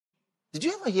Did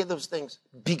you ever hear those things?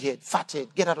 Big head, fat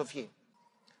head, get out of here.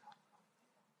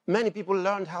 Many people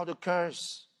learned how to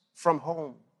curse from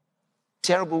home.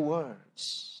 Terrible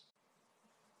words.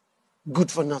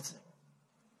 Good for nothing.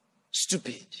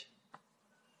 Stupid.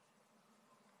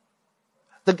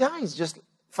 The guy is just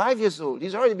 5 years old.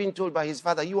 He's already been told by his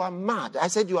father, you are mad. I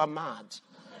said you are mad.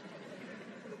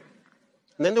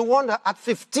 And then they wonder at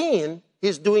 15,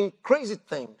 he's doing crazy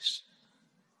things.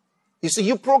 You see,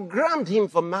 you programmed him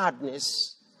for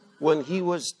madness when he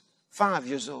was 5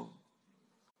 years old.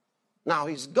 Now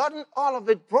he's gotten all of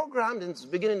it programmed and is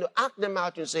beginning to act them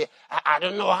out and say, I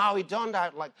don't know how it turned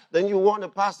out like. Then you want the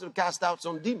pastor to cast out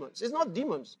some demons. It's not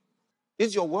demons.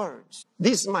 It's your words.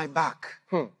 This is my back.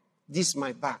 This is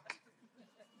my back.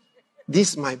 This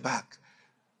is my back.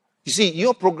 You see,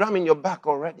 you're programming your back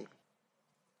already.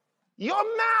 Your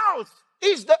mouth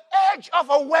is the edge of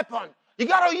a weapon. You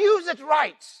got to use it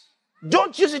right.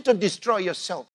 Don't use it to destroy yourself.